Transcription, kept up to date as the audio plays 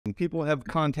People have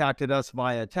contacted us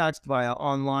via text, via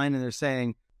online, and they're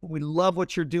saying, we love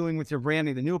what you're doing with your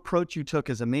branding. The new approach you took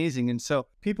is amazing. And so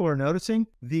people are noticing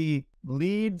the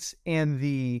leads and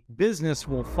the business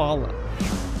will follow.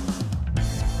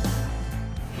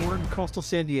 We're in coastal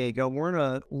San Diego. We're in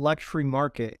a luxury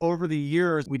market. Over the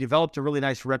years, we developed a really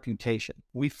nice reputation.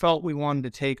 We felt we wanted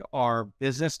to take our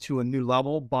business to a new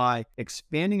level by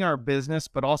expanding our business,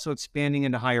 but also expanding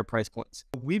into higher price points.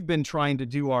 We've been trying to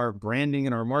do our branding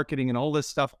and our marketing and all this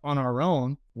stuff on our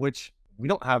own, which we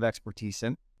don't have expertise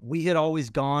in. We had always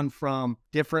gone from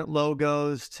different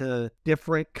logos to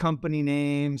different company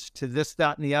names to this,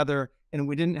 that, and the other. And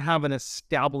we didn't have an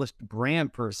established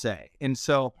brand per se. And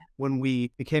so when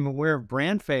we became aware of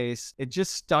BrandFace, it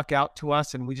just stuck out to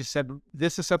us. And we just said,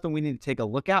 this is something we need to take a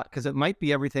look at because it might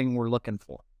be everything we're looking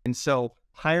for. And so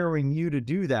hiring you to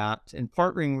do that and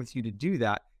partnering with you to do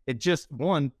that, it just,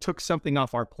 one, took something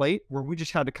off our plate where we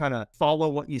just had to kind of follow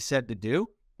what you said to do.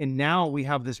 And now we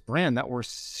have this brand that we're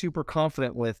super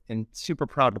confident with and super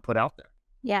proud to put out there.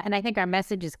 Yeah. And I think our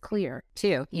message is clear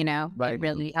too, Right. It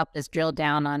really helped us drill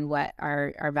down on what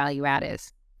our value add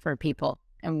is for people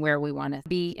and where we want to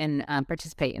be and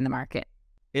participate in the market.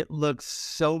 It looks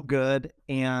so good.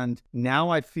 And now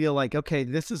I feel like, okay,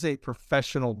 this is a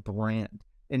professional brand.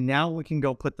 And now we can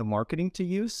go put the marketing to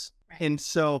use. Right. And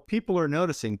so people are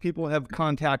noticing. People have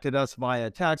contacted us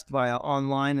via text, via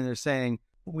online, and they're saying,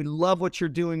 we love what you're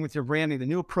doing with your branding. The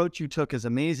new approach you took is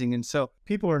amazing. And so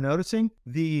people are noticing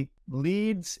the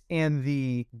leads and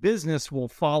the business will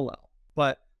follow.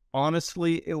 But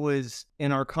honestly, it was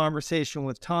in our conversation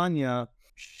with Tanya,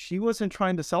 she wasn't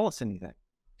trying to sell us anything.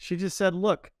 She just said,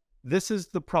 look, this is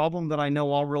the problem that I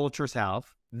know all realtors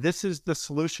have. This is the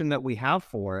solution that we have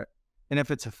for it. And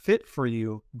if it's a fit for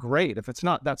you, great. If it's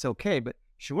not, that's okay. But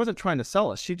she wasn't trying to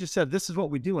sell us. She just said, this is what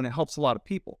we do and it helps a lot of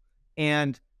people.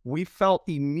 And we felt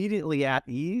immediately at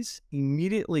ease,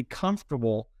 immediately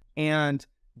comfortable, and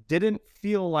didn't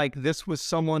feel like this was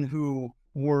someone who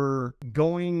we're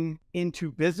going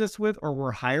into business with or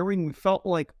we're hiring. We felt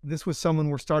like this was someone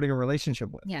we're starting a relationship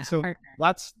with. Yeah. So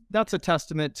that's a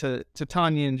testament to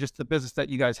Tanya and just the business that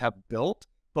you guys have built.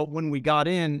 But when we got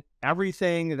in,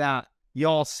 everything that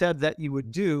y'all said that you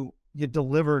would do, you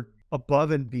delivered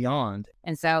above and beyond.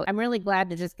 And so I'm really glad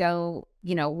to just go,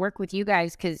 work with you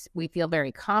guys because we feel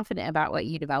very confident about what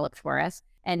you developed for us.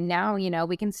 And now,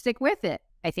 we can stick with it.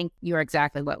 I think you're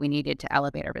exactly what we needed to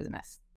elevate our business.